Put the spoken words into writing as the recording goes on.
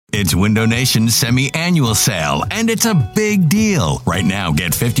It's Window Nation's semi-annual sale, and it's a big deal. Right now,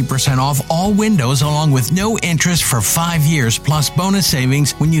 get 50% off all windows along with no interest for 5 years plus bonus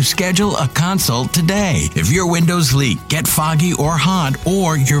savings when you schedule a consult today. If your windows leak, get foggy or hot,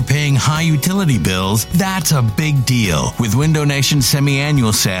 or you're paying high utility bills, that's a big deal. With Window Nation's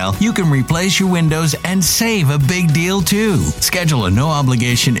semi-annual sale, you can replace your windows and save a big deal too. Schedule a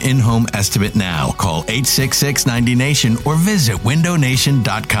no-obligation in-home estimate now. Call 866-90NATION or visit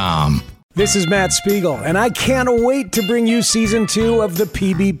windownation.com. This is Matt Spiegel, and I can't wait to bring you Season 2 of the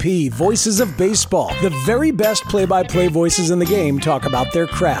PBP, Voices of Baseball. The very best play-by-play voices in the game talk about their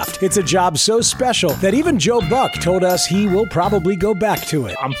craft. It's a job so special that even Joe Buck told us he will probably go back to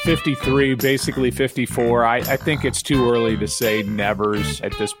it. I'm 53, basically 54. I think it's too early to say nevers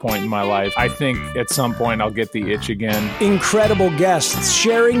at this point in my life. I think at some point I'll get the itch again. Incredible guests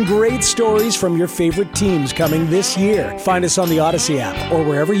sharing great stories from your favorite teams coming this year. Find us on the Odyssey app or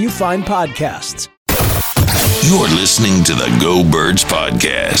wherever you find podcasts. You're listening to the Go Birds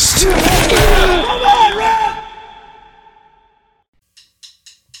Podcast.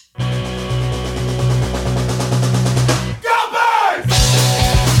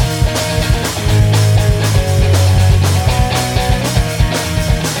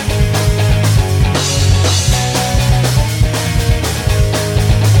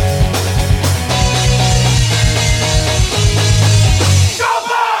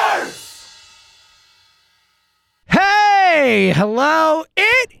 Hello,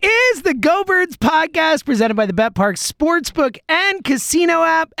 it is the Go Birds Podcast presented by the Bet Park Sportsbook and Casino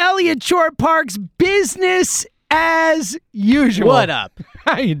app. Elliott Shore Park's business as usual. What up?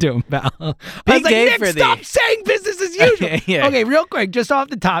 How you doing, pal? Big day Nick, for stop saying business as usual. Yeah. Okay, real quick, just off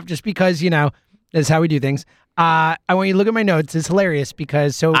the top, just because, you know, that's how we do things. I want you to look at my notes. It's hilarious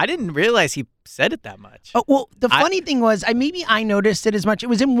because I didn't realize he said it that much. Oh, well, the funny thing was, maybe I noticed it as much. It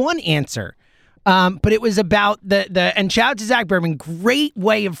was in one answer. But it was about and shout out to Zach Berman, great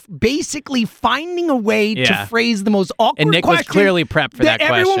way of basically finding a way to phrase the most awkward and Nick question was clearly prepped for that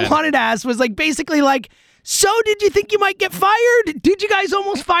question. Everyone wanted to ask was like basically like, so did you think you might get fired? Did you guys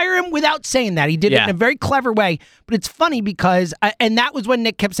almost fire him? Without saying that. He did it in a very clever way. But it's funny because, and that was when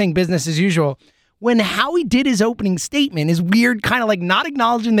Nick kept saying business as usual. When Howie did his opening statement, his weird kind of like not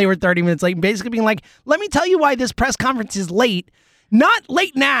acknowledging they were 30 minutes late, basically being like, let me tell you why this press conference is late. Not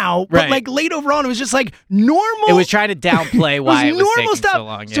late now, but like late overall. It was just like normal. It was trying to downplay why it was taking stuff. So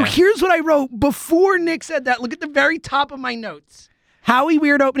long. Yeah. So here's what I wrote before Nick said that. Look at the very top of my notes. Howie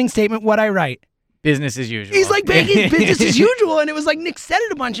weird opening statement. What I write? Business as usual. He's like making business as usual, and it was like Nick said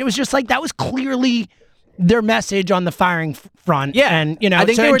it a bunch. It was just like that was clearly their message on the firing front. Yeah, and you know, I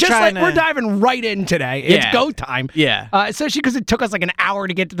think so they were just trying like we're diving right in today. It's go time. Yeah, especially because it took us like an hour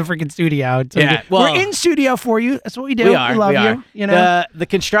to get to the freaking studio. So well, we're in studio for you. That's what we do. We are. We love you. You know, the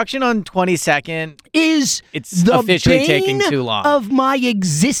construction on 22nd it's the officially bane taking too long of my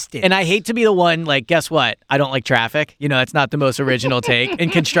existence. And I hate to be the one. Like, guess what? I don't like traffic. You know, that's not the most original take.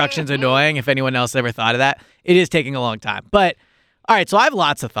 And construction's annoying. If anyone else ever thought of that, it is taking a long time. But all right, so I have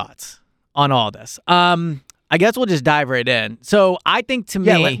lots of thoughts on all this. I guess we'll just dive right in. So I think to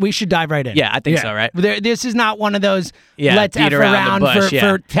me... we should dive right in. Yeah, I think so, right? This is not one of those let's F around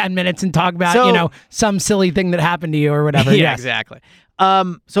for 10 minutes and talk about, some silly thing that happened to you or whatever. Yeah, exactly.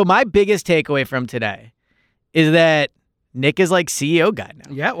 So my biggest takeaway from today is that Nick is like CEO guy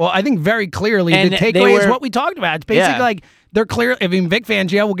now. Yeah, well, I think very clearly the takeaway is what we talked about. It's basically like they're clear. I mean, Vic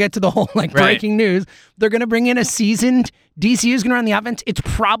Fangio, we'll get to the whole breaking news. They're going to bring in a seasoned DC who's going to run the offense. It's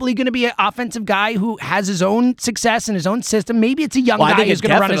probably going to be an offensive guy who has his own success and his own system. Maybe it's a young guy who's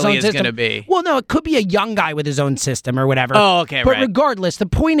going to run his own system. Gonna be. Well, no, it could be a young guy with his own system or whatever. Oh, okay, But regardless, the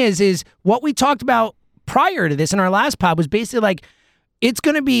point is what we talked about prior to this in our last pod was basically like, it's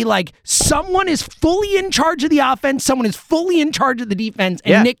going to be like someone is fully in charge of the offense, someone is fully in charge of the defense,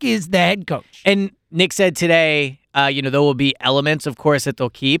 and Nick is the head coach. And Nick said today, there will be elements, of course, that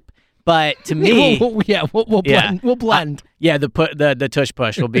they'll keep. But to me, we'll blend. We'll blend. The tush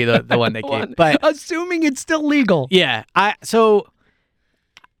push will be the one they keep. But assuming it's still legal. Yeah. I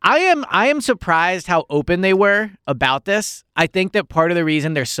am surprised how open they were about this. I think that part of the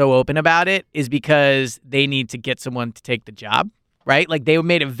reason they're so open about it is because they need to get someone to take the job. Right? Like, they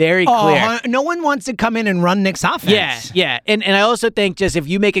made it very clear. No one wants to come in and run Nick's offense. Yeah. And I also think just if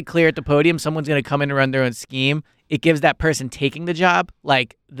you make it clear at the podium, someone's going to come in and run their own scheme, it gives that person taking the job,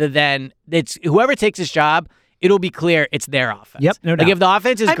 it's whoever takes this job, it'll be clear it's their offense. Yep, no doubt. Like, if the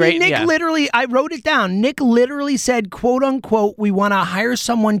offense is great. Nick literally, I wrote it down. Nick literally said, quote unquote, we want to hire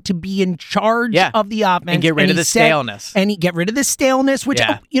someone to be in charge of the offense. And get rid of the staleness. And get rid of the staleness, which,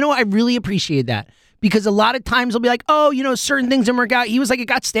 I really appreciate that. because a lot of times they'll be like, oh, certain things didn't work out. He was like, it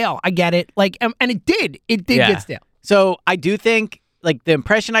got stale. I get it. Like, and it did. It did get stale. So I do think, like, the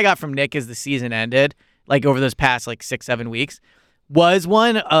impression I got from Nick as the season ended, like over those past like 6-7 weeks, was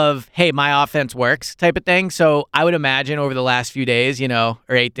one of, hey, my offense works type of thing. So I would imagine over the last few days, or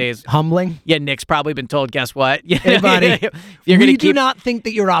 8 days. Humbling? Yeah, Nick's probably been told, guess what? Hey, buddy, we do not think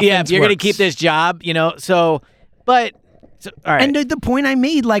that your offense if you're going to keep this job, all right. And the point I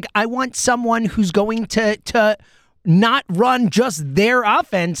made, like, I want someone who's going to not run just their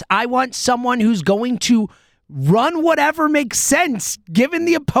offense. I want someone who's going to run whatever makes sense given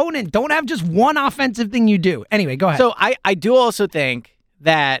the opponent. Don't have just one offensive thing you do. Anyway, go ahead. So I do also think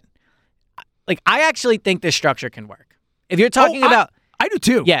that, like, I actually think this structure can work. If you're talking about... I do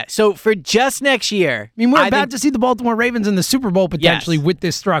too. Yeah, so for just next year... I mean, we're about to see the Baltimore Ravens in the Super Bowl potentially with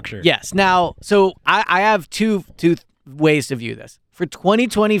this structure. Yes. Now, so I have two ways to view this. For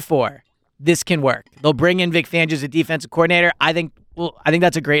 2024, this can work. They'll bring in Vic Fangio as a defensive coordinator. I think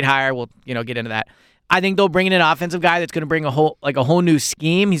that's a great hire. We'll, get into that. I think they'll bring in an offensive guy that's going to bring a whole new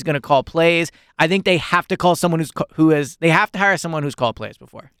scheme. He's going to call plays. I think they have to call someone they have to hire someone who's called plays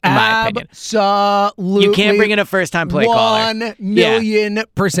before, in my opinion. Absolutely. You can't bring in a first-time play caller.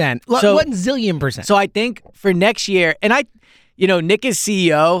 1,000,000%. So, 1,000,000,000%. So I think for next year, and Nick is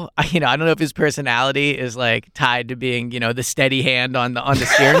CEO. I don't know if his personality is like tied to being, the steady hand on the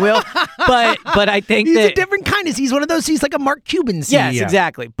steering wheel. But I think he's a different kind of. He's one of those. He's like a Mark Cuban CEO. Yes,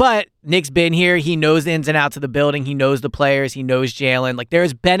 exactly. But Nick's been here. He knows the ins and outs of the building. He knows the players. He knows Jalen. Like, there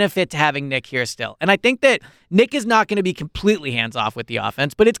is benefit to having Nick here still. And I think that Nick is not going to be completely hands off with the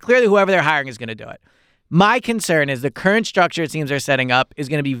offense, but it's clear that whoever they're hiring is going to do it. My concern is the current structure it seems they're setting up is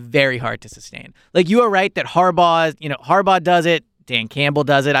going to be very hard to sustain. Like, you are right that Harbaugh does it. Dan Campbell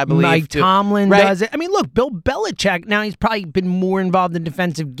does it, I believe. Mike Tomlin does it. I mean, look, Bill Belichick, now he's probably been more involved in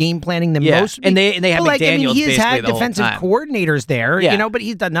defensive game planning than most. And they have McDaniels he has had the defensive coordinators there, but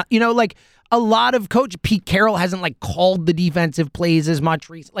he's done not, like a lot of Pete Carroll hasn't like called the defensive plays as much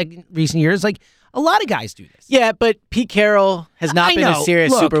in recent years. Like, a lot of guys do this. Yeah, but Pete Carroll has not been a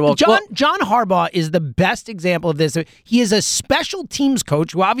serious Super Bowl. John Harbaugh is the best example of this. He is a special teams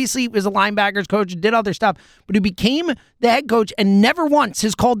coach who obviously was a linebackers coach and did other stuff, but who became the head coach and never once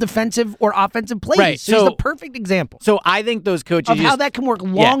has called defensive or offensive plays. Right. So he's the perfect example. So I think those coaches of how that can work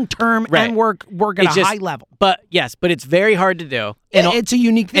long term and work at a high level. But it's very hard to do. And it's a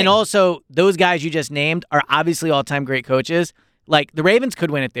unique thing. And also, those guys you just named are obviously all-time great coaches. Like, the Ravens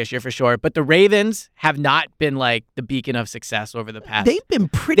could win it this year for sure, but the Ravens have not been like the beacon of success over the past. They've been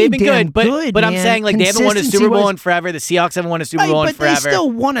good, but I'm saying, like, they haven't won a Super Bowl in forever. The Seahawks haven't won a Super Bowl in forever. But they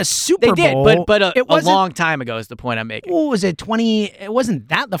still won a Super Bowl. They did, but a long time ago is the point I'm making. What was it, 20? It wasn't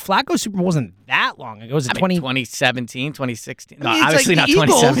that. The Flacco Super Bowl wasn't that long ago. Was it 2017, 2016? No, obviously not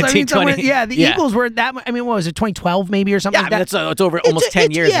Eagles. 2017. Eagles were that. I mean, what was it, 2012 maybe or something like that? It's over almost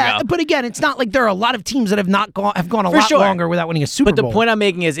 10 years ago. But again, it's not like there are a lot of teams that have gone a lot longer without winning a Super Bowl. But the point I'm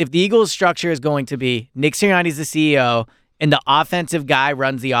making is, if the Eagles' structure is going to be Nick Sirianni's the CEO and the offensive guy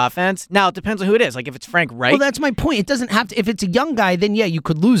runs the offense. Now, it depends on who it is. Like, if it's Frank Reich. Well, that's my point. It doesn't have to. If it's a young guy, then you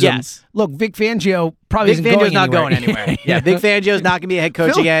could lose him. Look, Vic Fangio probably isn't going not going anywhere. Vic Fangio's not going to be a head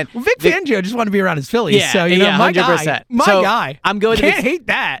coach again. Well, Vic Fangio just wanted to be around his Phillies. So, my 100%. guy. My guy. I'm going Can't hate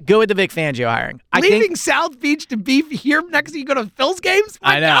that. Go with the Vic Fangio hiring. Leaving South Beach to be here next to you go to Phil's games?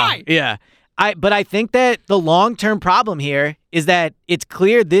 My guy. Yeah. But I think that the long-term problem here is that it's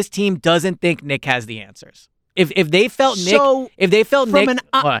clear this team doesn't think Nick has the answers. If they felt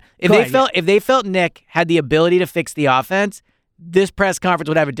Nick had the ability to fix the offense, this press conference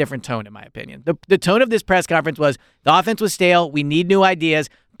would have a different tone, in my opinion. The tone of this press conference was, the offense was stale. We need new ideas.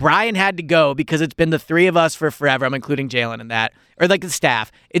 Brian had to go because it's been the three of us for forever. I'm including Jalen in that, or like the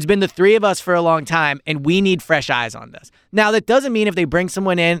staff. It's been the three of us for a long time, and we need fresh eyes on this. Now, that doesn't mean if they bring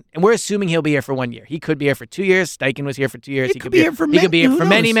someone in, and we're assuming he'll be here for 1 year. He could be here for 2 years. Steichen was here for 2 years. He could be here for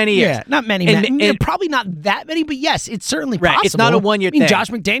many, many years. Yeah, not many. Probably not that many, but yes, it's certainly possible. It's not a 1 year thing. Josh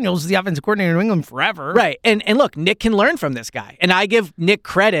McDaniels is the offensive coordinator in New England forever. Right. And look, Nick can learn from this guy. And I give Nick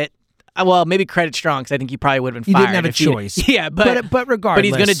credit. Well, maybe credit strong, because I think he probably would have been fired. He didn't have a choice. But regardless. But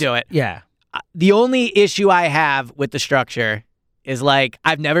he's going to do it. Yeah. The only issue I have with the structure is, like,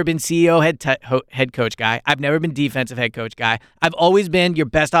 I've never been CEO head coach guy. I've never been defensive head coach guy. I've always been your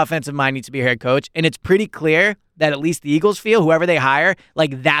best offensive mind needs to be your head coach. And it's pretty clear that at least the Eagles feel, whoever they hire,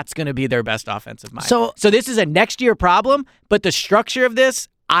 like, that's going to be their best offensive mind. So this is a next year problem, but the structure of this,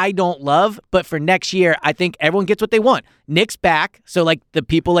 I don't love, but for next year, I think everyone gets what they want. Nick's back, so like the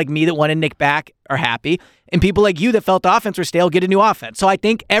people like me that wanted Nick back are happy, and people like you that felt the offense were stale get a new offense. So I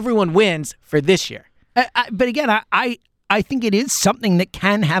think everyone wins for this year. But again, I I think it is something that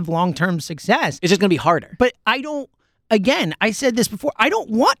can have long-term success. It's just going to be harder. But again, I said this before, I don't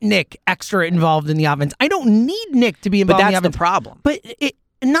want Nick extra involved in the offense. I don't need Nick to be involved in the offense. But that's the problem. But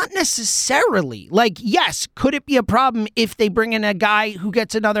not necessarily. Like, yes, could it be a problem if they bring in a guy who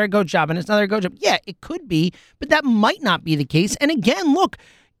gets another coach job and it's another coach job? Yeah, it could be, but that might not be the case. And again, look,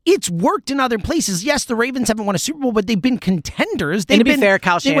 it's worked in other places. Yes, the Ravens haven't won a Super Bowl, but they've been contenders. And to be fair,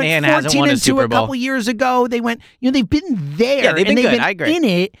 Kyle Shanahan hasn't won a Super Bowl. A couple years ago, they went, they've been there. Yeah, they've been good. I agree. In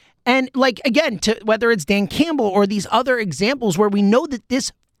it. And like, again, whether it's Dan Campbell or these other examples where we know that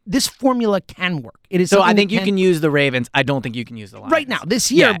this formula can work. It is so I think you can use the Ravens. I don't think you can use the Lions. Right now,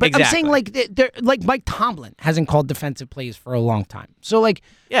 this year. Yeah, but exactly. I'm saying like Mike Tomlin hasn't called defensive plays for a long time. So like,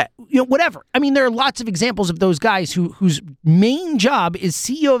 yeah, whatever. I mean, there are lots of examples of those guys whose main job is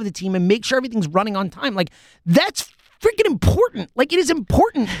CEO of the team and make sure everything's running on time. Like, that's freaking important. Like, it is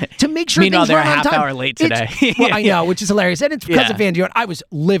important to make sure things run on time. Meanwhile, they're a half hour late today. Well, I know, which is hilarious. And it's because of Fangio. I was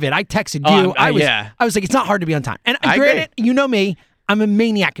livid. I texted you. I was like, it's not hard to be on time. And granted, you know me, I'm a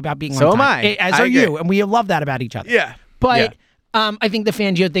maniac about being on time. So am I. As are you. And we love that about each other. Yeah. But I think the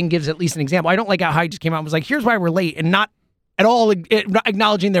Fangio thing gives at least an example. I don't like how Howie just came out and was like, here's why we're late, and not at all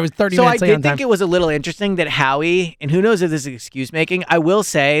acknowledging there was 30 minutes late on time. So I did think it was a little interesting that Howie, and who knows if this is excuse making, I will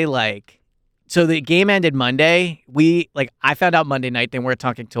say, like, so the game ended Monday. I found out Monday night they weren't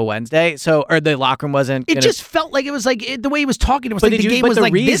talking till Wednesday. Or the locker room wasn't. It just felt like it was like the way he was talking. It was like the game was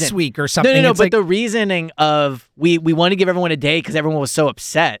like this week or something. No. But the reasoning of we want to give everyone a day because everyone was so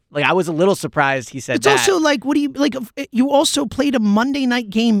upset. Like, I was a little surprised he said that. It's also like, what do you like? You also played a Monday night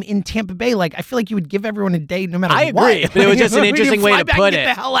game in Tampa Bay. Like, I feel like you would give everyone a day no matter what. I agree, but it was just an interesting way to put it.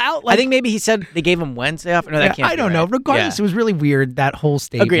 Get the hell out. Like, I think maybe he said they gave him Wednesday off. No, that can't. I don't know. Regardless, it was really weird, that whole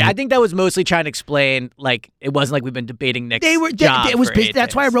statement. Agree. I think that was mostly trying to explain, like, it wasn't like we've been debating Nick's job.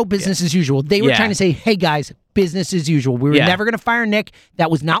 That's why I wrote business as usual. They were trying to say, hey guys, business as usual. We were never going to fire Nick.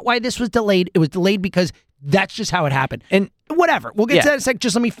 That was not why this was delayed. It was delayed because that's just how it happened. And whatever. We'll get to that in a sec.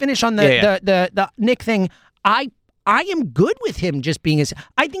 Just let me finish on the Nick thing. I am good with him just being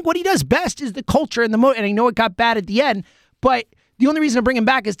I think what he does best is the culture and and I know it got bad at the end, but the only reason to bring him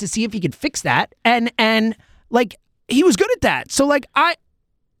back is to see if he could fix that. And like, he was good at that. So like,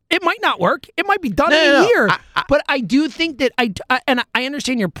 it might not work. It might be done in a year. But I do think that and I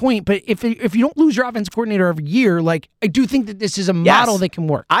understand your point, but if you don't lose your offense coordinator every year, like, I do think that this is a model that can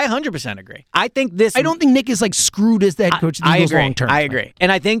work. I 100% agree. I don't think Nick is like screwed as the head coach of the Eagles long term. I agree. And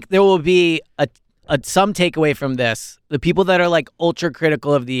I think there will be some takeaway from this. The people that are like ultra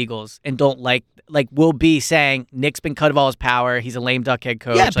critical of the Eagles and don't like will be saying Nick's been cut of all his power. He's a lame duck head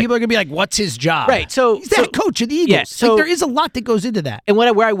coach. Yeah, people are gonna be like, "What's his job?" Right. So he's the head coach of the Eagles. Yeah, so there is a lot that goes into that. And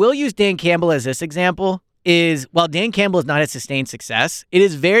where I will use Dan Campbell as this example is, while Dan Campbell has not had sustained success, it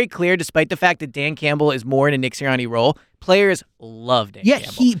is very clear, despite the fact that Dan Campbell is more in a Nick Sirianni role, players love Dan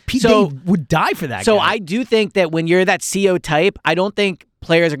Campbell. They would die for that. So I do think that when you're that CEO type, I don't think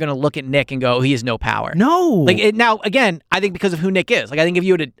players are going to look at Nick and go, he has no power. No. Now, again, I think because of who Nick is. Like, I think if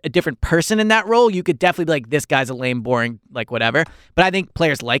you had a different person in that role, you could definitely be like, this guy's a lame, boring, like, whatever. But I think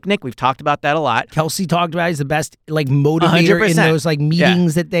players like Nick, we've talked about that a lot. Kelsey talked about he's the best, like, motivator 100%. In those, like,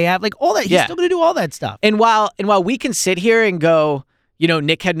 meetings that they have. Like, all that. He's still going to do all that stuff. And while we can sit here and go,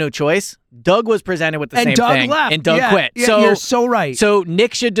 Nick had no choice, Doug was presented with the same Doug thing. Left. And Doug quit. Yeah, you're so right. So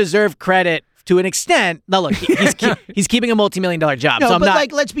Nick should deserve credit to an extent. Now, look, he's keeping a multi-million-dollar job. No, so I'm but not.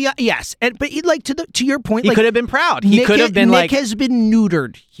 Like, let's be but like to your point, he could have been proud. He could have been Nick has been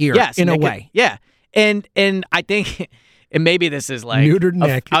neutered here, in a way. Yeah, and I think, and maybe this is like neutered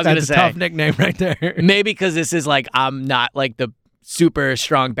Nick. I was going to say, tough nickname right there. Maybe because this is like, I'm not like the super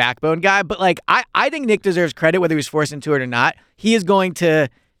strong backbone guy, but like I think Nick deserves credit whether he was forced into it or not. He is going to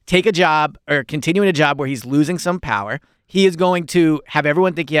take a job or continue in a job where he's losing some power. He is going to have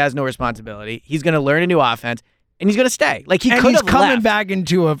everyone think he has no responsibility. He's going to learn a new offense, and he's going to stay. Like, he's coming back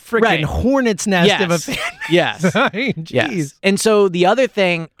into a freaking hornet's nest of a fan. Yes. Jeez. Yes. And so the other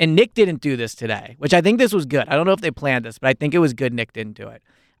thing, and Nick didn't do this today, which I think this was good. I don't know if they planned this, but I think it was good Nick didn't do it.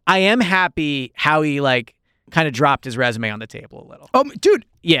 I am happy how he, like, kind of dropped his resume on the table a little. Oh, dude.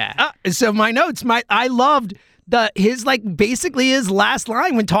 Yeah. So my notes, I loved his last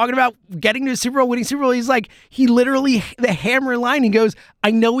line when talking about getting to a Super Bowl, winning Super Bowl. He's like, he literally, the hammer line, he goes,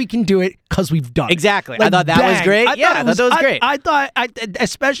 I know we can do it because we've done it. Exactly. Like, I thought that was great. I thought that was great. I thought,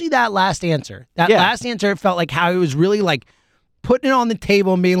 especially that last answer. Last answer felt like how he was really like putting it on the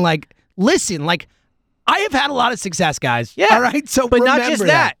table and being like, listen, like, I have had a lot of success, guys. Yeah. All right. So, but not just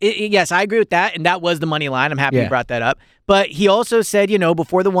that. Yes, I agree with that. And that was the money line. I'm happy you brought that up. But he also said,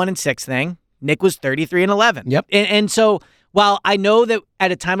 before the 1-6 thing, Nick was 33-11. Yep. And so while I know that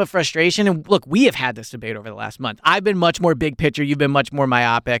at a time of frustration, and look, we have had this debate over the last month. I've been much more big picture. You've been much more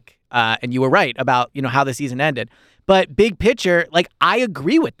myopic, and you were right about how the season ended. But big picture, like I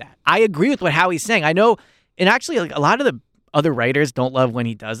agree with that. I agree with what Howie's saying. I know, and actually, like a lot of the other writers don't love when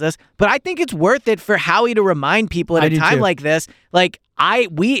he does this, but I think it's worth it for Howie to remind people at a time like this. Like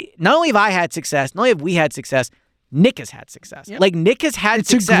we not only have I had success, not only have we had success. Nick has had success. Yep. Like Nick has had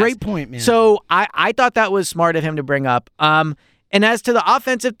success. It's a great point, man. So I thought that was smart of him to bring up. And as to the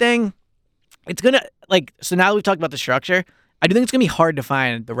offensive thing, it's gonna so now that we've talked about the structure, I do think it's gonna be hard to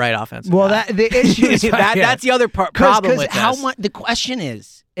find the right offensive. Well, guy. the issue is that's the other problem with how this. much the question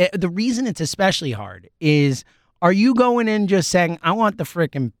is the reason it's especially hard is are you going in just saying I want the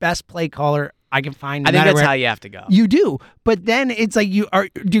freaking best play caller I can find? I think that's how you have to go. You do, but then it's like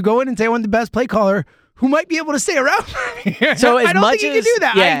do you go in and say I want the best play caller? Who might be able to stay around? So I don't think you can do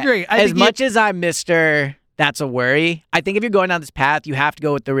that. Yeah, I agree. As much as I'm Mr. That's a worry, I think if you're going down this path, you have to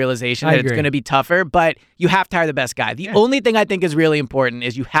go with the realization that it's going to be tougher, but you have to hire the best guy. The only thing I think is really important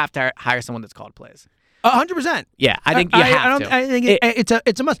is you have to hire someone that's called plays. 100%. Yeah, I think you have to. I think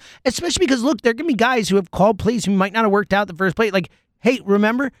it's a must, especially because look, there are going to be guys who have called plays who might not have worked out the first play. Like, hey,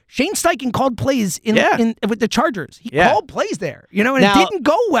 remember Shane Steichen called plays in with the Chargers. He called plays there, and now, it didn't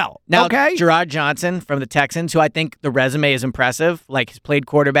go well. Now, okay, Gerard Johnson from the Texans, who I think the resume is impressive. Like he's played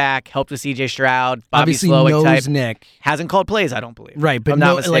quarterback, helped with C.J. Stroud, Bobby obviously Slowick knows type. Nick Hasn't called plays, I don't believe. Right, but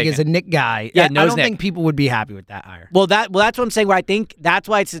like as a Nick guy, I don't think people would be happy with that hire. Well, that's what I'm saying. Where I think that's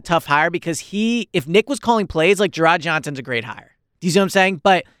why it's a tough hire because if Nick was calling plays, like Gerard Johnson's a great hire. Do you see what I'm saying?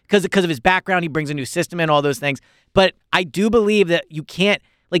 But because of his background, he brings a new system in, all those things. But I do believe that you can't.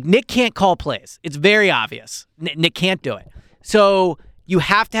 Like, Nick can't call plays. It's very obvious. Nick can't do it. So you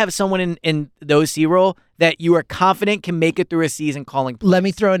have to have someone in the OC role that you are confident can make it through a season calling plays. Let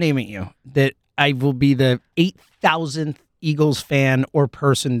me throw a name at you that I will be the 8,000th Eagles fan or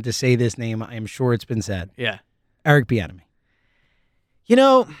person to say this name. I am sure it's been said. Yeah. Eric Bieniemy.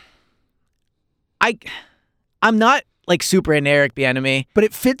 I'm not like super into Eric Bieniemy. But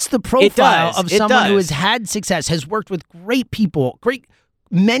it fits the profile of someone who does. has had success, has worked with great people, great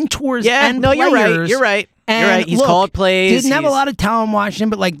mentors and no, players. You're right. And He's look, called plays. Didn't have a lot of talent in Washington,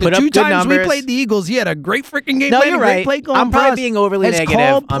 but like the put up 2 good times we numbers. played the Eagles, he had a great freaking game. No, plan, you're a great right. play going I'm for probably us. being overly has negative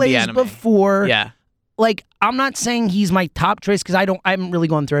called on plays Bieniemy. before. Yeah. Like, I'm not saying he's my top choice because I haven't really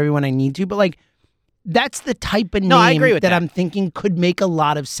gone through everyone I need to, but like that's the type of name I agree with that. I'm thinking could make a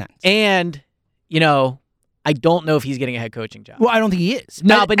lot of sense. And, I don't know if he's getting a head coaching job. Well, I don't think he is.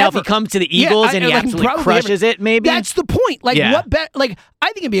 No, but now if he comes to the Eagles and he absolutely crushes it, maybe. That's the point. Like, what bet? Like, I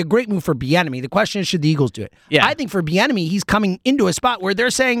think it'd be a great move for Bieniemy. The question is, should the Eagles do it? Yeah. I think for Bieniemy, he's coming into a spot where they're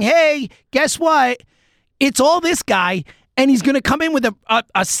saying, hey, guess what? It's all this guy. And he's going to come in with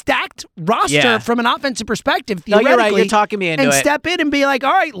a stacked roster from an offensive perspective, theoretically. No, you're right. You're talking me into and it. step in and be like,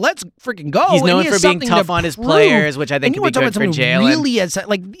 all right, let's freaking go. He's known and for being tough on his players, which I think could be good for Jalen. Really,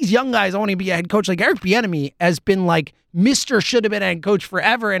 like these young guys, I want to be a head coach. Like Eric Bieniemy has been like Mr. Should have been a head coach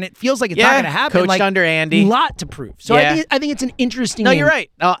forever, and it feels like it's not going to happen. Coached like, under Andy. A lot to prove. So I think it's an interesting. No, you're right.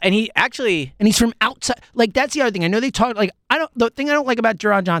 And he actually, and he's from outside. Like that's the other thing. I know they talk. Like the thing I don't like about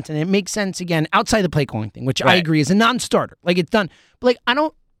Gerard Johnson. It makes sense again outside the play calling thing, which I agree is a non-starter. Like it's done. But like I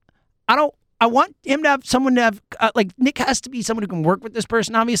want him to have someone to have like Nick has to be someone who can work with this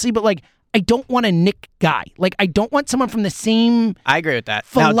person, obviously. But like I don't want a Nick guy. Like I don't want someone from the same. I agree with that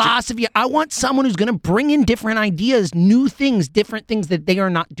Philosophy. I want someone who's going to bring in different ideas, new things, different things that they are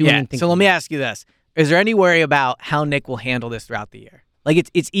not doing. Yeah. So let me ask you this: is there any worry about how Nick will handle this throughout the year? Like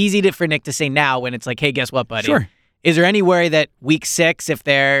it's easy for Nick to say now when it's like, hey, guess what, buddy? Sure. Is there any worry that week 6, if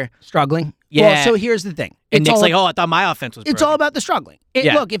they're struggling? Yeah. Well, so here's the thing. And Nick's like, I thought my offense was broken. It's all about the struggling.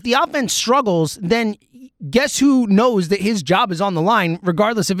 Look, if the offense struggles, then guess who knows that his job is on the line,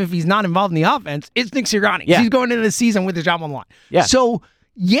 regardless of if he's not involved in the offense? It's Nick Sirianni. Yeah. He's going into the season with his job on the line. Yeah. So,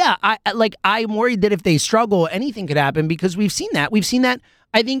 I'm worried that if they struggle, anything could happen because we've seen that.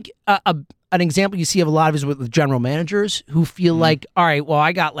 I think an example you see of a lot of is with general managers who feel like, all right, well,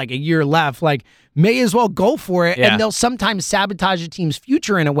 I got like a year left, like may as well go for it. Yeah. And they'll sometimes sabotage a team's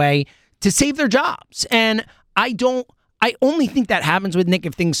future in a way to save their jobs. And I only think that happens with Nick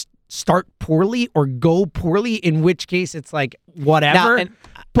if things start poorly or go poorly, in which case it's like whatever.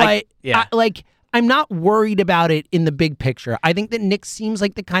 I'm not worried about it in the big picture. I think that Nick seems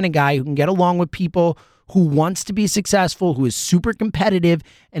like the kind of guy who can get along with people, who wants to be successful, who is super competitive,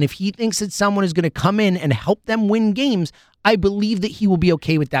 and if he thinks that someone is going to come in and help them win games, I believe that he will be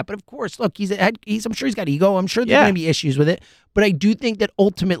okay with that. But of course, look, I'm sure he's got ego. I'm sure there's going to be issues with it. But I do think that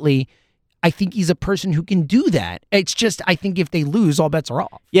ultimately, I think he's a person who can do that. It's just, I think if they lose, all bets are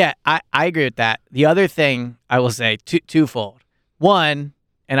off. Yeah, I agree with that. The other thing I will say, twofold. One,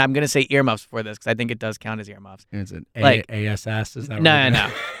 and I'm going to say earmuffs for this because I think it does count as earmuffs. Is it ASS? Is that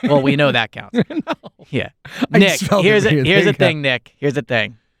No. Well, we know that counts. No. Yeah. Nick, here's the thing, Nick. Here's the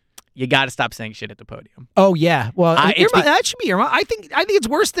thing. You got to stop saying shit at the podium. Oh yeah, well, that should be earmuff. I think it's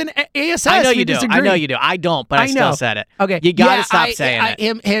worse than ASS. I know you do. Disagree. I know you do. I don't, but I still said it. Okay, you got to stop saying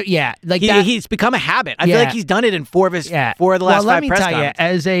it. Like he's become a habit. I feel like he's done it in four of the last 5 press conferences. Let me tell you,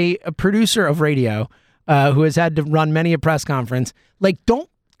 as a producer of radio, who has had to run many a press conference, like don't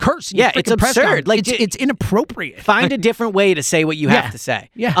curse. It's absurd. Like it's inappropriate. Find a different way to say what you have to say.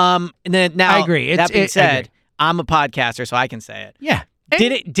 Yeah. And then now, I agree. That being said, I'm a podcaster, so I can say it. Yeah.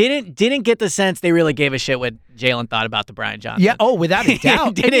 Didn't get the sense they really gave a shit what Jalen thought about the Brian Johnson. Yeah. Oh, without a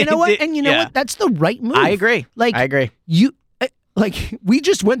doubt. And you know what? What? That's the right move. I agree. I agree. We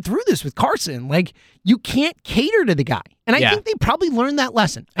just went through this with Carson. Like, you can't cater to the guy. And I think they probably learned that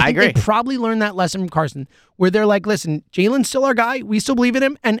lesson. I think agree. They probably learned that lesson from Carson, where they're like, listen, Jalen's still our guy. We still believe in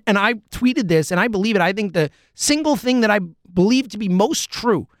him. And I tweeted this, and I believe it. I think the single thing that I believe to be most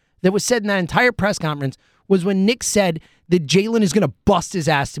true that was said in that entire press conference was when Nick said that Jalen is going to bust his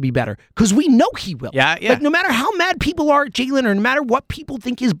ass to be better. Because we know he will. Yeah. Like, no matter how mad people are at Jalen, or no matter what people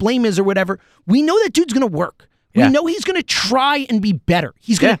think his blame is or whatever, we know that dude's going to work. We know he's going to try and be better.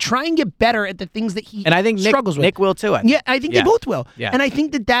 He's going to try and get better at the things that he struggles with. Nick will too. I think they both will. Yeah. And I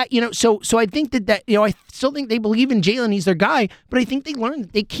think that so I think that I still think they believe in Jalen. He's their guy, but I think they learned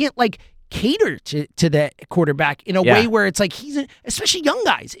that they can't cater to the quarterback in a way where it's like especially young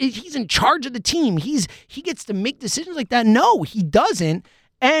guys. He's in charge of the team. He gets to make decisions like that. No, he doesn't.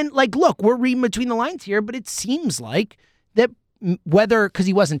 And look, we're reading between the lines here, but it seems like that whether because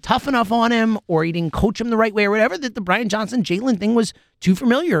he wasn't tough enough on him or he didn't coach him the right way or whatever, that the Brian Johnson Jalen thing was too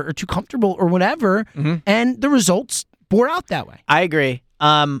familiar or too comfortable or whatever, and the results bore out that way. I agree.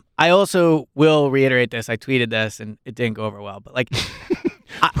 I also will reiterate this. I tweeted this and it didn't go over well, but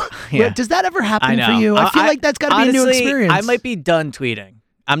does that ever happen for you? I feel like that's got to be a new experience. I might be done tweeting.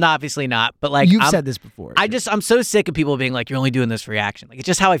 I'm obviously not, but you've said this before. I'm so sick of people being like, you're only doing this for reaction. Like, it's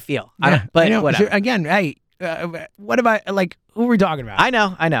just how I feel. Yeah, but whatever. Again, hey, what about who are we talking about? I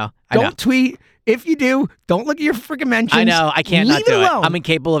know. Don't tweet. If you do, don't look at your freaking mentions. I know. I can't not do it. I'm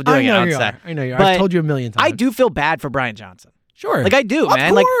incapable of doing it. I know you are. I've told you a million times. I do feel bad for Brian Johnson. Sure. I do,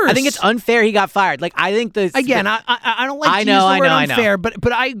 man. Of course. I think it's unfair he got fired. I think I don't like to use the word unfair,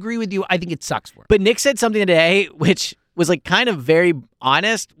 but I agree with you. I think it sucks for him. But Nick said something today which was kind of very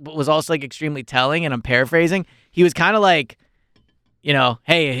honest, but was also extremely telling, and I'm paraphrasing. He was kind of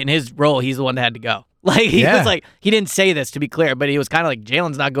hey, in his role, he's the one that had to go. He was he didn't say this to be clear, but he was kind of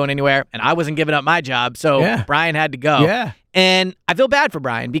Jalen's not going anywhere, and I wasn't giving up my job, so Brian had to go. Yeah. And I feel bad for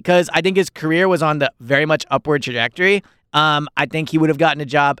Brian because I think his career was on the very much upward trajectory. I think he would have gotten a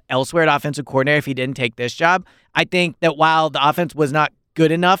job elsewhere at offensive coordinator if he didn't take this job. I think that while the offense was not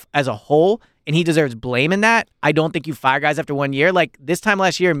good enough as a whole, and he deserves blame in that, I don't think you fire guys after 1 year. This time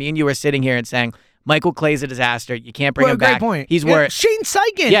last year, me and you were sitting here and saying, Michael Clay's a disaster. You can't bring him back. Great point. He's worse. Shane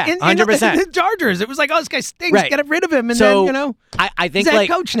Steichen. Yeah, 100%. In the Chargers. It was this guy stinks. Right. Get rid of him. And so, then, I think he's head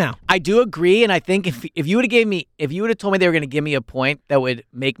coach now. I do agree, and I think if you would have told me they were going to give me a point that would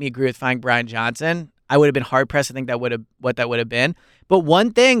make me agree with firing Brian Johnson, I would have been hard pressed to think what that would have been. But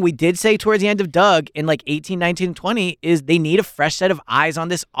one thing we did say towards the end of Doug in 18, 19, and 20 is they need a fresh set of eyes on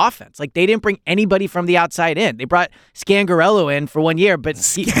this offense. They didn't bring anybody from the outside in. They brought Scangarello in for 1 year, but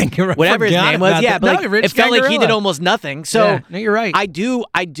whatever his name was, it felt like he did almost nothing. So no, you're right. I do.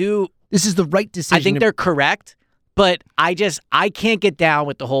 This is the right decision. I think they're correct. But I can't get down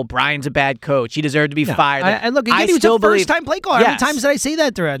with the whole Brian's a bad coach. He deserved to be fired. Look, he was a first-time play caller. How many times did I say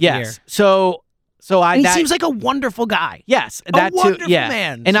that throughout the year? He seems like a wonderful guy. Yes, that wonderful too. Yeah,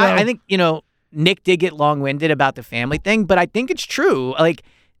 man. And I think Nick did get long-winded about the family thing, but I think it's true. They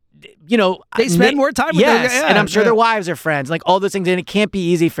spend more time with them. Yes, and I'm sure their wives are friends. All those things, and it can't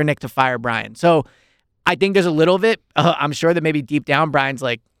be easy for Nick to fire Brian. So I think there's a little bit. I'm sure that maybe deep down Brian's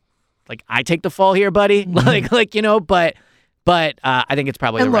like I take the fall here, buddy. But I think it's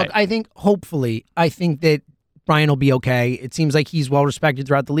probably and right. I think hopefully, that Brian will be okay. It seems like he's well respected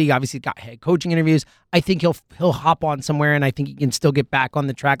throughout the league. Obviously, got head coaching interviews. I think he'll hop on somewhere, and I think he can still get back on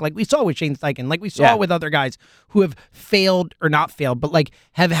the track, like we saw with Shane Steichen, like we saw with other guys who have failed or not failed, but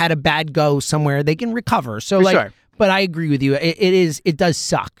have had a bad go somewhere. They can recover. So sure. But I agree with you. It does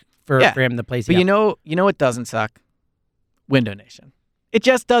suck for him to play. But you know what doesn't suck? Window Nation. It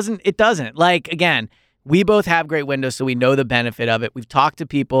just doesn't. It doesn't. Again, We both have great windows, so we know the benefit of it. We've talked to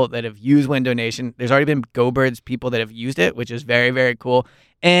people that have used Window Nation. There's already been Go Birds people that have used it, which is very, very cool.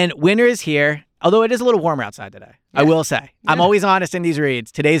 And winter is here, although it is a little warmer outside today. Yeah. I will say. Yeah. I'm always honest in these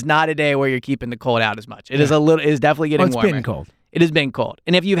reads. Today's not a day where you're keeping the cold out as much. It is definitely getting warmer. It's been cold. It has been cold.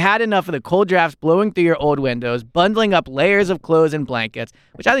 And if you've had enough of the cold drafts blowing through your old windows, bundling up layers of clothes and blankets,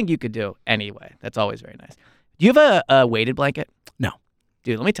 which I think you could do anyway. That's always very nice. Do you have a weighted blanket? No.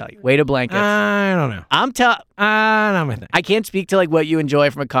 Dude, let me tell you. Weighted blankets. I don't know. Not my thing. I can't speak to like what you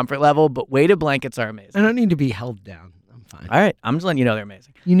enjoy from a comfort level, but weighted blankets are amazing. I don't need to be held down. I'm fine. All right. I'm just letting you know they're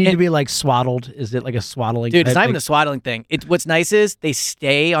amazing. You need to be like swaddled. Is it like a swaddling? Dude, it's not even the swaddling thing. What's nice is they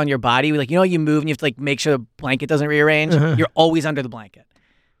stay on your body. Like, you move and you have to like make sure the blanket doesn't rearrange. Uh-huh. You're always under the blanket.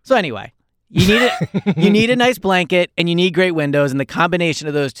 So anyway, you need it. You need a nice blanket and you need great windows, and the combination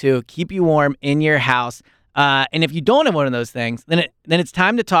of those two keep you warm in your house. And if you don't have one of those things, then it's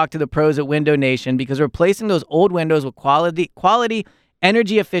time to talk to the pros at Window Nation, because replacing those old windows with quality,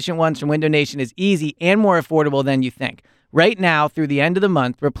 energy-efficient ones from Window Nation is easy and more affordable than you think. Right now, through the end of the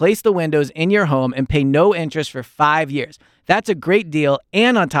month, replace the windows in your home and pay no interest for 5 years. That's a great deal,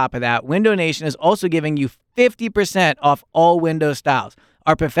 and on top of that, Window Nation is also giving you 50% off all window styles.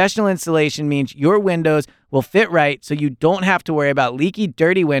 Our professional installation means your windows will fit right, so you don't have to worry about leaky,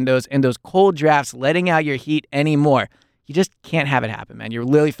 dirty windows and those cold drafts letting out your heat anymore. You just can't have it happen, man. You're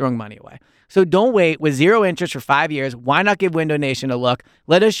literally throwing money away. So don't wait. With 0 interest for 5 years, why not give Window Nation a look?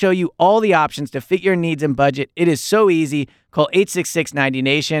 Let us show you all the options to fit your needs and budget. It is so easy. Call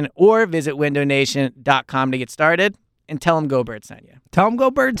 866-90-NATION or visit windownation.com to get started, and tell them Go Bird sent you. Tell them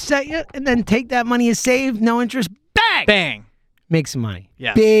Go Bird sent you, and then take that money you saved, no interest, bang! Bang! Make some money.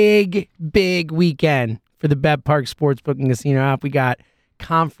 Yeah. Big weekend for the Bet Park Sportsbook and Casino app. We got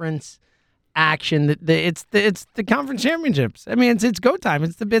conference action. It's the conference championships. I mean, it's go time.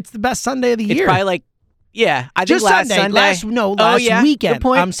 It's the best Sunday of the year. It's probably like, I think just last Sunday. Last weekend. Good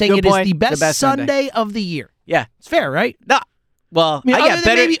point. I'm saying it is the best Sunday of the year. Yeah, it's fair, right? No. Well, other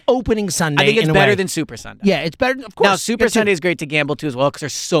than maybe opening Sunday. I think it's better than Super Sunday. Yeah, it's better. Of course. Now, Super Sunday is great to gamble too as well, because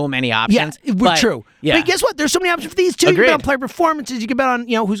there's so many options. Yeah, true. Yeah. But guess what? There's so many options for these too. Agreed. You can bet on player performances. You can bet on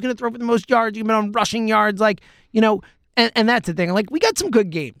who's going to throw for the most yards. You can bet on rushing yards. And that's the thing. Like, we got some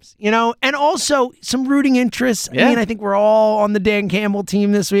good games, and also some rooting interests. Yeah. I mean, I think we're all on the Dan Campbell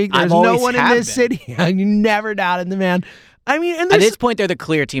team this week. There's no one in this city. You never doubted the man. I mean, and at this point, they're the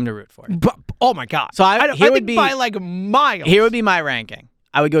clear team to root for. Oh my God! So I think by like miles. Here would be my ranking.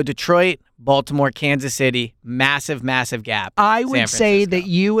 I would go Detroit, Baltimore, Kansas City. Massive gap. I would say that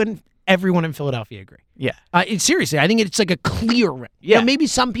you and everyone in Philadelphia agree. Yeah. Seriously, I think it's like a clear win. Yeah. Maybe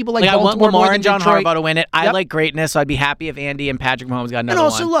some people like Baltimore, I want Lamar and John Detroit. Harbaugh to win it. I like greatness, so I'd be happy if Andy and Patrick Mahomes got another one.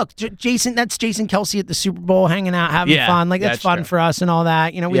 And also, look, that's Jason Kelsey at the Super Bowl, hanging out, having fun. Like, that's fun for us and all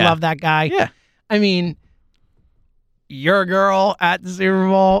that. We love that guy. Yeah. I mean, your girl at the Super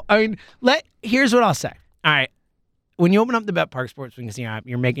Bowl. I mean, here's what I'll say. All right. When you open up the Bet Park Sportsbook Casino app,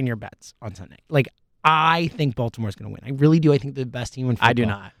 you're making your bets on Sunday. Like, I think Baltimore's going to win. I really do. I think they're the best team in football. I do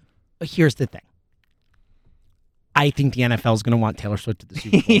not. But here's the thing. I think the NFL is going to want Taylor Swift at the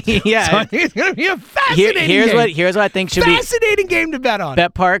Super Bowl. Yeah. So I think it's going to be a fascinating game. Here's what I think should be fascinating game to bet on.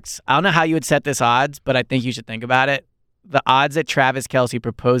 Bet Parks. I don't know how you would set this odds, but I think you should think about it. The odds that Travis Kelce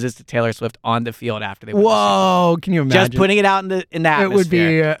proposes to Taylor Swift on the field after they win. Whoa, can you imagine? Just putting it out in the atmosphere. It would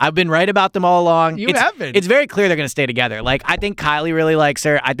be. I've been right about them all along. You have been. It's very clear they're going to stay together. Like, I think Kylie really likes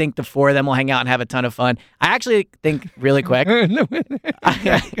her. I think the four of them will hang out and have a ton of fun. I actually think, really quick,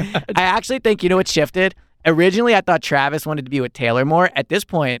 I actually think, what's shifted? Originally, I thought Travis wanted to be with Taylor more. At this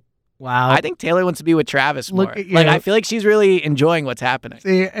point, wow, I think Taylor wants to be with Travis more. I feel like she's really enjoying what's happening.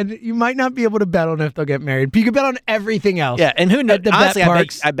 See, and you might not be able to bet on if they'll get married, but you can bet on everything else. Yeah, and who knows? Honestly,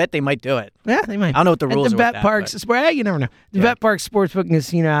 I bet they might do it. Yeah, they might. I don't know what the rules are. The Bet Parks, you never know. The Bet Parks Sportsbook and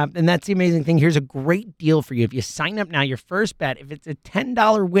Casino app, and that's the amazing thing. Here's a great deal for you. If you sign up now, your first bet, if it's a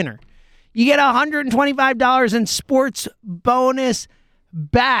 $10 winner, you get $125 in sports bonus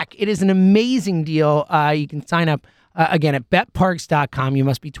back. It is an amazing deal. You can sign up again at betparks.com. You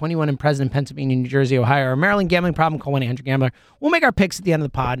must be 21 and present in Pennsylvania, New Jersey, Ohio, or Maryland. Gambling problem? Call 1-800-GAMBLER. We'll make our picks at the end of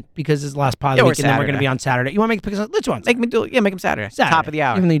the pod because it's the last pod of the week, and then we're going to be on Saturday. You want to make picks? Which ones? Make them Saturday. Top of the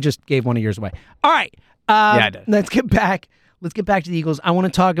hour. Even though you just gave one of yours away. All right. I did. Let's get back to the Eagles. I want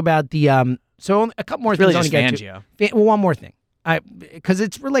to talk about the so a couple more things I want to get to. One more thing. Because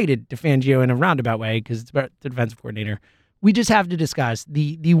it's related to Fangio in a roundabout way, because it's about the defensive coordinator. We just have to discuss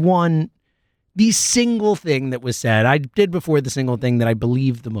the single thing that was said. I did before the single thing that I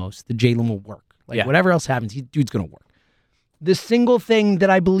believe the most, the Jalen will work. Whatever else happens, dude's going to work. The single thing that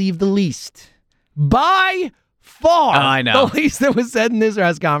I believe the least, by far, I know. the least that was said in this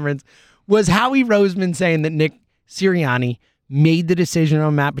press conference was Howie Roseman saying that Nick Sirianni made the decision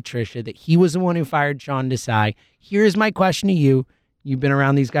on Matt Patricia, that he was the one who fired Sean Desai. Here's my question to you. You've been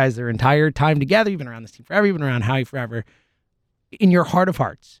around these guys their entire time together. You've been around this team forever. You've been around Howie forever. In your heart of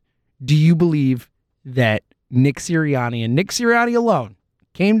hearts, do you believe that Nick Sirianni and Nick Sirianni alone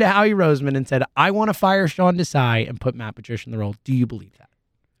came to Howie Roseman and said, I want to fire Sean Desai and put Matt Patricia in the role? Do you believe that?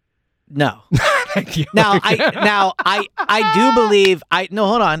 No. Thank you. I do believe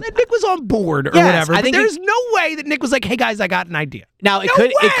hold on. That Nick was on board or whatever. I think there's no way that Nick was like, hey guys, I got an idea. Now it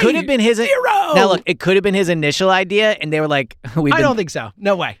could have been his Zero. Now look, it could have been his initial idea and they were like, I don't think so.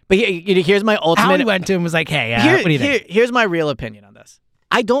 No way. But here's my ultimate. Howie went to him and was like, hey, what do you think? Here's my real opinion on this.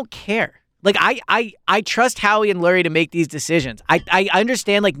 I don't care. Like I trust Howie and Lurie to make these decisions. I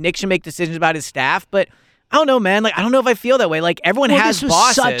understand like Nick should make decisions about his staff, but I don't know, man. Like, I don't know if I feel that way. Like, everyone has this was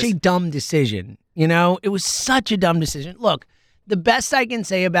bosses. Such a dumb decision. You know, it was such a dumb decision. Look, the best I can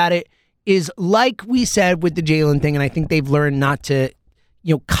say about it is, like we said with the Jalen thing, and I think they've learned not to,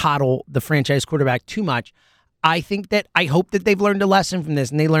 coddle the franchise quarterback too much. I hope that they've learned a lesson from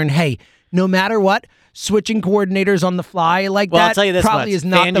this, and they learned, hey, no matter what, switching coordinators on the fly like that I'll tell you this probably much. is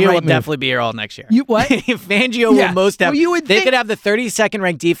not Fangio the right will move. definitely be here all next year. You what? Fangio will most definitely. Well, they could have the 32nd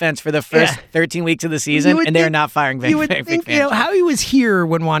ranked defense for the first 13 weeks of the season, and they're not firing Fangio. You would think, Howie was here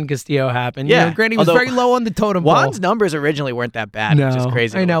when Juan Castillo happened. Yeah. Granted, he was very low on the totem pole. Juan's numbers originally weren't that bad, which is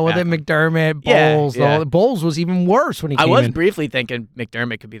crazy. I know. Well, then McDermott, Bowles. Yeah. Bowles was even worse when he came in. I was briefly thinking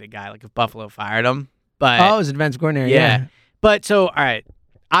McDermott could be the guy, like if Buffalo fired him. But his advanced coordinator, yeah. But so, all right.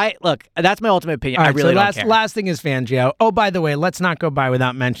 Look, that's my ultimate opinion. All right, I really don't so care. last thing is Fangio. Oh, by the way, let's not go by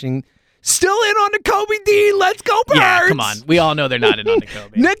without mentioning, still in on Kobe D. Let's go, Birds. Yeah, come on. We all know they're not in on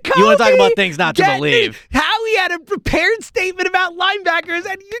Kobe. Kobe, you want to talk about things not to believe. Howie had a prepared statement about linebackers,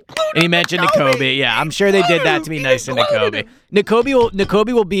 and he mentioned Kobe. Yeah, I'm sure they did that to be nice to Kobe.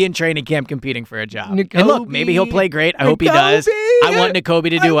 Nakobe will be in training camp competing for a job. And look, maybe he'll play great. I hope he does. I want Nakobe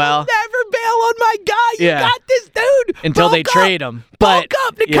to do well. Never bail on my guy. You got this, dude. Until they trade him. Bulk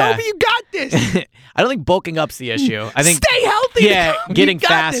up, Nakobe. You got this. I don't think bulking up's the issue. I think stay healthy. Yeah, Nakobe. getting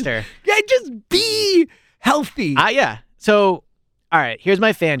faster. Yeah, just be healthy. Yeah. So, all right. Here's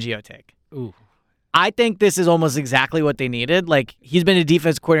my Fangio take. Ooh. I think this is almost exactly what they needed. Like, he's been a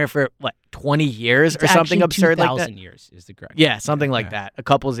defense coordinator for, 20 years or something absurd like that? 2,000 years is the correct. Yeah, something like that. A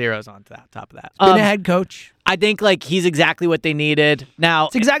couple zeros on top of that. Been a head coach. I think, he's exactly what they needed. Now,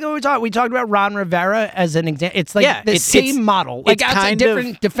 it's exactly what we talked. We talked about Ron Rivera as an example. It's like the same model. Like, outside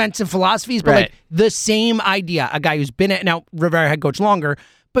different defensive philosophies, but the same idea. A guy who's been at, now Rivera head coach longer,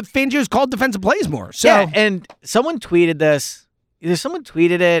 but Fangio's called defensive plays more. So. Yeah, and someone tweeted this. Either someone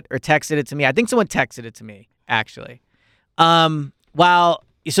tweeted it or texted it to me. I think someone texted it to me, actually. All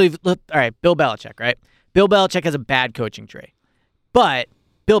right, Bill Belichick, right? Bill Belichick has a bad coaching tree. But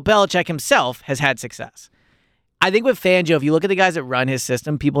Bill Belichick himself has had success. I think with Fangio, if you look at the guys that run his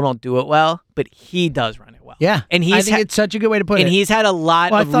system, people don't do it well, but he does run it well. Yeah, and I think it's such a good way to put it. And he's had a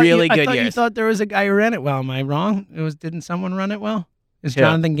lot of really good years. I thought you thought there was a guy who ran it well. Am I wrong? Didn't someone run it well? Is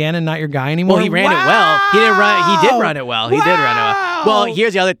Jonathan Gannon not your guy anymore? Well, he ran it well. He did run it well. He did run it well. Well,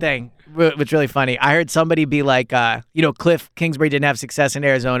 here's the other thing. What's really funny. I heard somebody be like, Cliff Kingsbury didn't have success in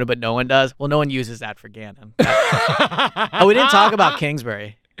Arizona, but no one does. Well, no one uses that for Gannon. We didn't talk about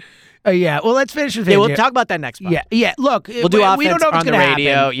Kingsbury. Yeah. Well, let's finish with Fangio. Yeah, we'll talk about that next month. Yeah. Look, we'll do offense we don't know what's on the gonna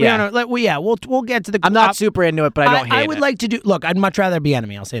radio. Happen. Yeah. We'll get to the. I'm not super into it, but I don't hate it. I would like to do. Look, I'd much rather be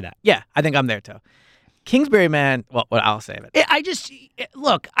enemy. I'll say that. Yeah, I think I'm there too. Kingsbury, man. Well, I'll save it.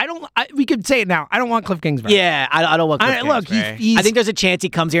 We could say it now. I don't want Cliff Kingsbury. Yeah, I don't want Cliff Kingsbury. Look, I think there's a chance he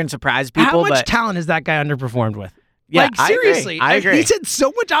comes here and surprises people. How much talent has that guy underperformed with? Yeah, seriously. I agree. He's had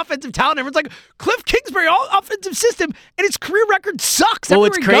so much offensive talent. Everyone's like, Cliff Kingsbury, all offensive system, and his career record sucks. Well,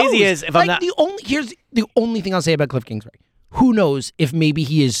 what's crazy is here's the only thing I'll say about Cliff Kingsbury. Who knows if maybe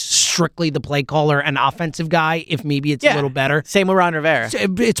he is strictly the play caller and offensive guy, if maybe it's a little better. Same with Ron Rivera.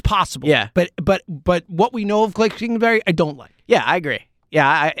 It's possible. Yeah. But what we know of Cliff Kingsbury, I don't like. Yeah, I agree.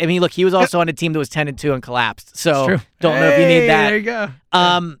 Yeah, I mean, look, he was also on a team that was 10-2 and collapsed. So true. Don't know if you need that. There you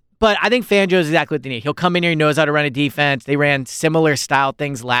go. But I think Fangio is exactly what they need. He'll come in here, he knows how to run a defense. They ran similar style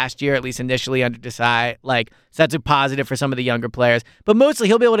things last year, at least initially under Desai. So that's a positive for some of the younger players. But mostly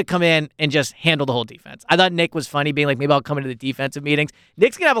he'll be able to come in and just handle the whole defense. I thought Nick was funny being like, maybe I'll come into the defensive meetings.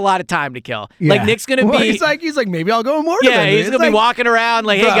 Nick's going to have a lot of time to kill. Yeah. Nick's going to be... He's like, maybe I'll go more. Yeah, he's going to be walking around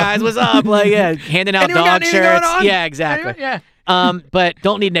hey guys, what's up? Handing out dog shirts. Yeah, exactly. Yeah. But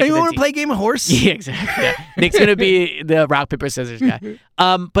don't need Nick. You want to play a game of horse? Yeah, exactly. Yeah. Nick's going to be the rock, paper, scissors guy.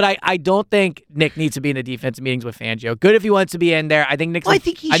 But I don't think Nick needs to be in the defensive meetings with Fangio. Good if he wants to be in there. I think Nick's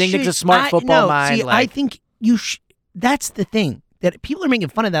Nick's a smart football mind. I think you that's the thing. That people are making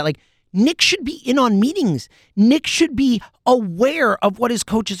fun of that. Nick should be in on meetings. Nick should be aware of what his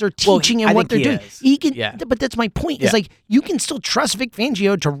coaches are teaching and what they're doing. He can, but that's my point. Is like you can still trust Vic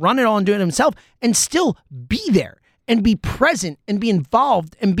Fangio to run it all and do it himself, and still be there and be present and be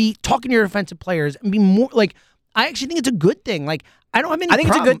involved and be talking to your offensive players and be more like. I actually think it's a good thing. Like I don't have any. I think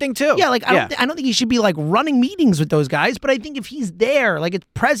problem. it's a good thing too. Yeah, like I don't think he should be like running meetings with those guys. But I think if he's there, like it's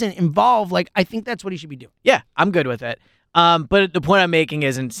present, involved, like I think that's what he should be doing. Yeah, I'm good with it. But the point I'm making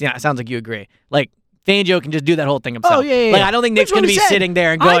is, and it sounds like you agree, like Fangio can just do that whole thing himself. Oh, yeah. Like I don't think Nick's going to be sitting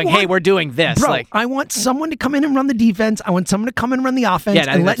there and going, "Hey, we're doing this." Bro, like I want someone to come in and run the defense. I want someone to come in and run the offense,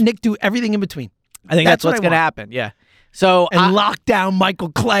 and let Nick do everything in between. I think that's what's going to happen. Yeah. So lock down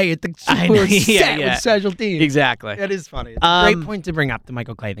Michael Clay at the set with special teams. Exactly. That is funny. It's a great point to bring up the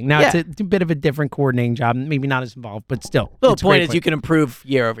Michael Clay thing. Now it's a bit of a different coordinating job, maybe not as involved, but still. The point is you can improve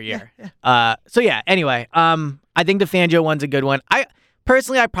year over year. Anyway, I think the Fangio one's a good one. I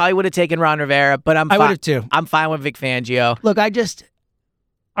probably would have taken Ron Rivera, but I would have too. I'm fine with Vic Fangio. Look,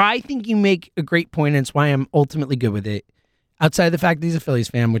 I think you make a great point, and it's why I'm ultimately good with it. Outside of the fact that he's a Phillies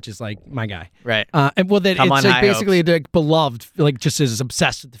fan, which is like my guy, right? And well, then it's like basically like beloved, like just is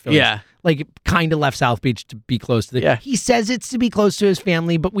obsessed with the Phillies. Yeah, like kind of left South Beach to be close to the. Yeah, he says it's to be close to his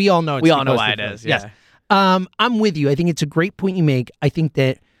family, but we all know it's why it is. Yeah. Yes, I'm with you. I think it's a great point you make. I think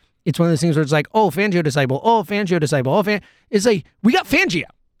that it's one of those things where it's like, oh, Fangio disciple, it's like we got Fangio.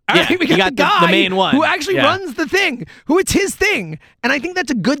 Yeah, we got the guy the main one who actually runs the thing, who it's his thing. And I think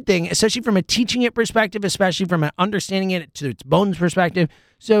that's a good thing, especially from a teaching it perspective, especially from an understanding it to its bones perspective.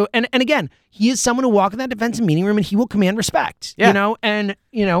 So, and again, he is someone who walk in that defensive meeting room and he will command respect, so I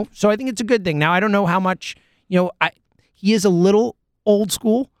think it's a good thing. Now, I don't know how much, he is a little old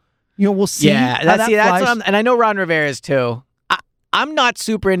school. We'll see. Yeah, that's what and I know Ron Rivera is too. I'm not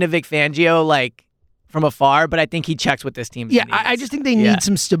super into Vic Fangio, like, from afar, but I think he checks what this team needs. I just think they need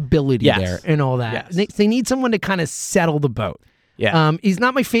some stability there and all that. Yes. They need someone to kind of settle the boat. Yeah. He's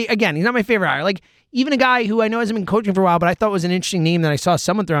not my he's not my favorite hire. Like, even a guy who I know hasn't been coaching for a while, but I thought was an interesting name that I saw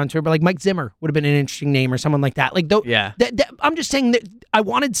someone throw on Twitter, but like Mike Zimmer would have been an interesting name or someone like that. Like, I'm just saying that I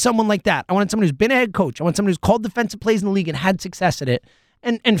wanted someone like that. I wanted someone who's been a head coach. I want someone who's called defensive plays in the league and had success at it.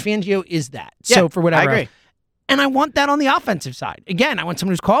 And Fangio is that. So for whatever. I agree. And I want that on the offensive side. Again, I want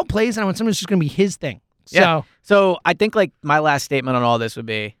someone who's called plays, and I want someone who's just going to be his thing. So I think like my last statement on all this would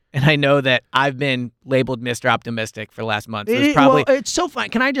be, and I know that I've been labeled Mr. Optimistic for the last month. So it's so fun.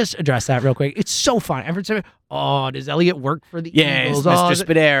 Can I just address that real quick? It's so fun. Every time, does Elliott work for the Eagles? Mr.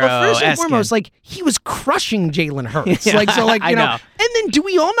 Spadero. Well, first and foremost, like he was crushing Jalen Hurts. Know. And then do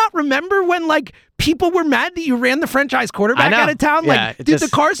we all not remember when like people were mad that you ran the franchise quarterback out of town? Like, did the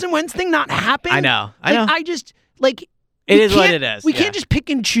Carson Wentz thing not happen? I know. I just like. It is what it is. We can't just pick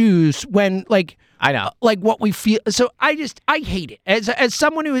and choose when like. I know, like what we feel. So I hate it as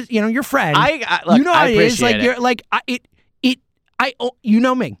someone who is, your friend. Look, you know how it is. Like it. You're like you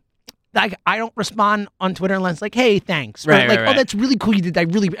know me. Like I don't respond on Twitter unless like, hey, thanks. Right, like, right. Oh, that's really cool. You did.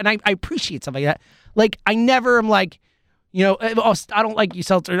 I appreciate stuff like that. Like I never am like, I don't like you,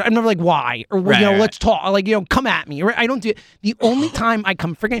 Seltzer. I'm never like, why or let's talk. Like come at me. I don't do it. The only time I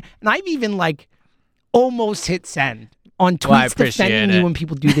come freaking, and I've even like almost hit send. On tweets defending me when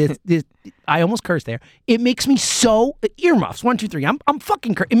people do this, I almost cursed there. It makes me so earmuffs. 1, 2, 3. I'm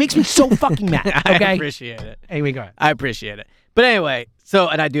fucking. It makes me so fucking mad. Okay, I appreciate it. Anyway, go ahead. I appreciate it. But anyway,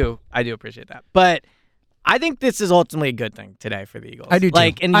 and I do appreciate that. But I think this is ultimately a good thing today for the Eagles. I do too.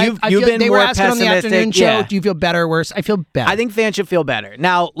 Like, and you've been more pessimistic. On the afternoon show, do you feel better or worse? I feel better. I think fans should feel better.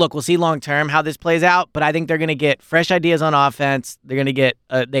 Now, look, we'll see long term how this plays out, but I think they're going to get fresh ideas on offense. They're going to get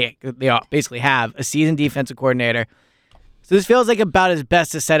they basically have a seasoned defensive coordinator. So this feels like about as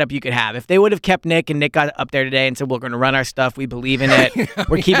best a setup you could have. If they would have kept Nick and Nick got up there today and said, we're going to run our stuff, we believe in it,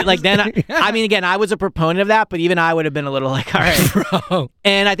 we're keeping like then, again, I was a proponent of that, but even I would have been a little like, all right. Bro.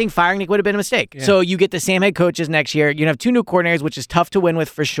 And I think firing Nick would have been a mistake. Yeah. So you get the same head coaches next year. You have 2 new coordinators, which is tough to win with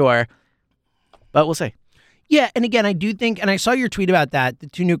for sure, but we'll see. Yeah, and again, I do think, and I saw your tweet about that, the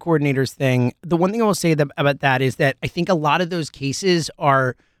 2 new coordinators thing. The one thing I will say about that is that I think a lot of those cases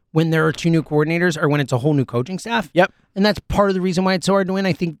are when there are 2 new coordinators or when it's a whole new coaching staff. Yep. And that's part of the reason why it's so hard to win.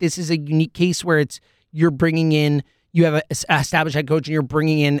 I think this is a unique case where you're bringing in, you have an established head coach and you're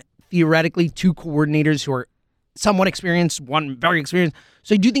bringing in theoretically 2 coordinators who are somewhat experienced, one very experienced.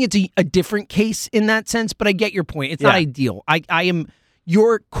 So I do think it's a different case in that sense, but I get your point. It's not ideal. I am...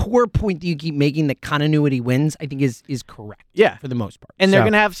 Your core point that you keep making that continuity wins, I think is correct. Yeah, for the most part, and they're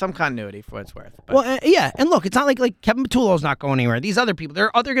going to have some continuity for what it's worth. But. Well, yeah, and look, it's not like Kevin Patullo's not going anywhere. These other people, there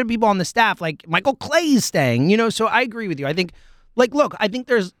are other good people on the staff, like Michael Clay's staying. So I agree with you. I think, look, I think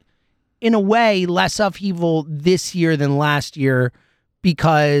there's in a way less upheaval this year than last year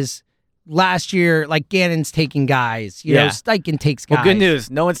because last year, like Gannon's taking guys. You know, Steichen takes guys. Well, good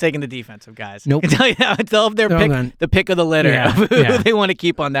news. No one's taking the defensive guys. Nope. I can tell you now, until they're the pick of the litter of who they want to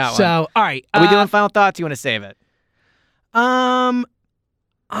keep on that one. So, all right. Are we doing final thoughts? You want to save it?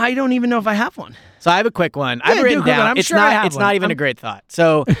 I don't even know if I have one. So I have a quick one. I've written down. It's not even a great thought.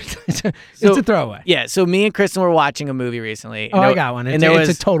 So it's a throwaway. Yeah. So me and Kristen were watching a movie recently. I got one. It's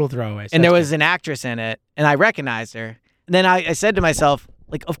a total throwaway. And there was an actress in it, and I recognized her. And then I said to myself,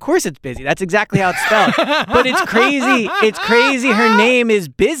 like, of course it's Busy. That's exactly how it's spelled. But it's crazy. It's crazy. Her name is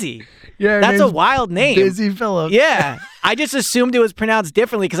Busy. Yeah, that's a wild name. Busy Phillips. Yeah. I just assumed it was pronounced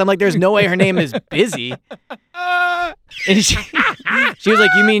differently because I'm like, there's no way her name is Busy. And she was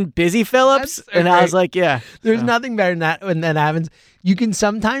like, you mean Busy Phillips? And I was like, yeah. There's nothing better than that when that happens. You can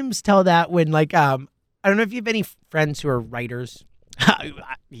sometimes tell that when, like, I don't know if you have any friends who are writers.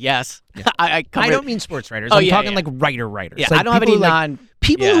 Yes. Yeah. I don't mean sports writers. I'm talking like writers. Yeah, like I don't have any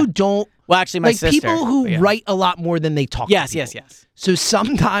people who don't. Well, actually, my sister. People who write a lot more than they talk. Yes, to yes. So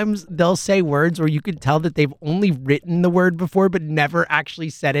sometimes they'll say words where you could tell that they've only written the word before, but never actually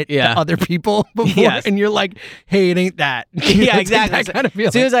said it to other people before. And you're like, "Hey, it ain't that." Yeah, exactly. That kind of feeling.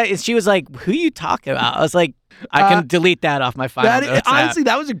 As soon as she was like, "Who you talking about?" I was like, "I can delete that off my final notes." Honestly,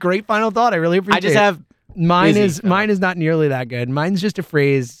 that was a great final thought. I really appreciate it. I just have. Mine is not nearly that good. Mine's just a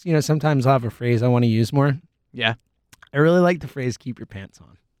phrase. You know, sometimes I'll have a phrase I want to use more. Yeah. I really like the phrase "keep your pants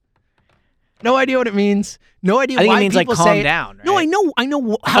on." No idea what it means. No idea why it means people like calm say down. Right? No, I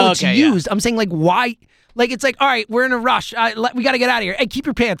know how it's used. I'm saying like why? Like it's like, all right, we're in a rush. We got to get out of here. Hey, keep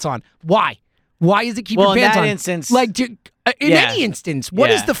your pants on. Why? Why is it keep your pants on? In that instance, like in any instance, what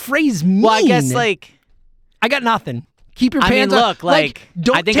does the phrase mean? Well, I guess like I got nothing. Keep your pants on. Look, like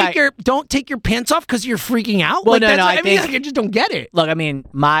don't take your pants off because you're freaking out. Well, like, no, I just don't get it. Look, I mean,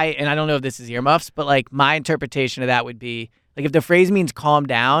 and I don't know if this is earmuffs, but like my interpretation of that would be like if the phrase means calm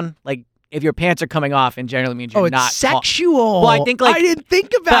down, like if your pants are coming off, and generally means you're not sexual. Well, I think like I didn't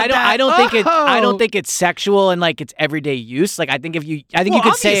think about that. I don't think it's sexual and like it's everyday use. Like I think you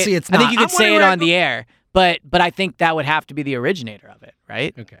could say it. I think you could say it on the air. But I think that would have to be the originator of it,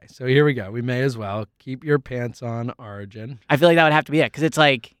 right? Okay, so here we go. We may as well keep your pants on origin. I feel like that would have to be it because it's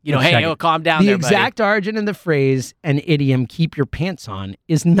like, hey, calm down there, buddy. The exact origin of the phrase and idiom "keep your pants on"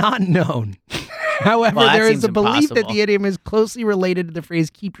 is not known. However, there is a belief that the idiom is closely related to the phrase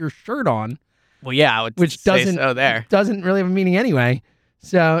 "keep your shirt on." Well, yeah, I would which doesn't really have a meaning anyway.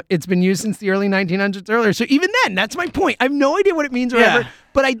 So it's been used since the early 1900s earlier. So even then, that's my point. I have no idea what it means or whatever,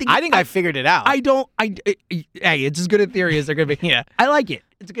 but I think I figured it out. Hey, it's as good a theory as they're going to be. Yeah. I like it.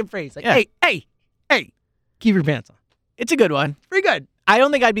 It's a good phrase. Like, hey, keep your pants on. It's a good one. Pretty good. I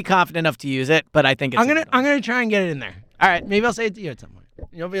don't think I'd be confident enough to use it, but I think it's I'm gonna try and get it in there. All right, maybe I'll say it to you at some point.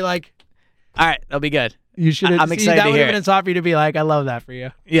 You'll be like, all right, that'll be good. You should. I'm excited that to would hear have been soft for you to be like, I love that for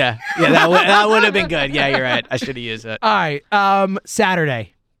you. Yeah, that would have been good. Yeah, you're right. I should have used it. All right,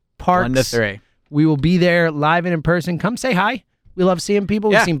 Saturday. Parks. 1 to 3. We will be there live and in person. Come say hi. We love seeing people.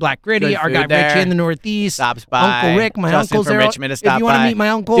 We've seen Black Gritty, our guy there. Richie in the Northeast. Stops by. Uncle Rick, my Justin uncle's from there. Richmond to stop if you want to meet my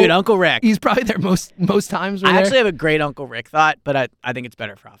uncle, dude, Uncle Rick, he's probably there most times. I actually have a great Uncle Rick thought, but I think it's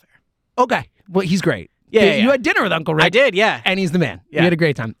better for off air. Okay, well he's great. Yeah, you had dinner with Uncle Rick. I did, yeah, and he's the man. Yeah. We had a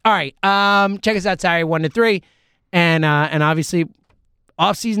great time. All right, check us out Saturday 1 to 3, and obviously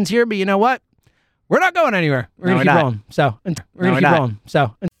off season's here, but you know what? We're not going anywhere. We're gonna keep rolling. So we're gonna keep rolling.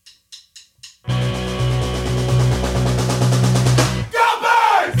 So.